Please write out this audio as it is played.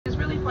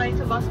flying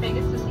to Las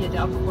Vegas to see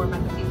Adele perform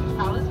at the Caesars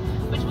Palace,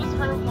 which was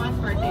her one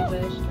birthday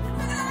wish.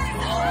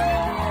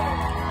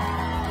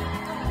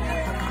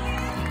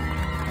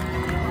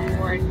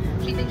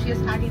 She thinks she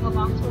is tagging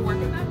along to a work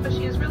event, but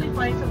she is really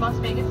flying to Las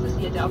Vegas to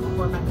see Adele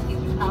perform at the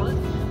Caesars Palace,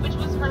 which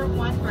was her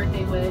one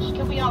birthday wish.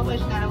 Can we all wish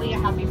Natalie a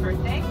happy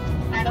birthday?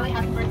 Natalie,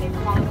 happy birthday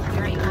from all of us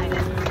here at United.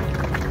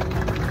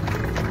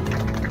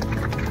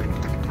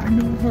 I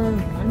know her,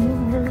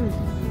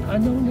 I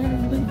know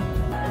Natalie.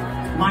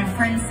 My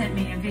friend sent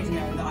me a video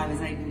that I was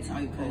able to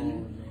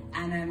open,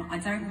 and I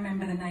don't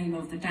remember the name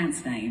of the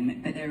dance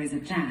name, but there is a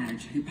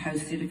dad who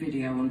posted a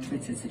video on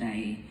Twitter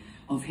today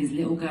of his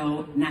little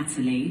girl,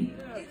 Natalie.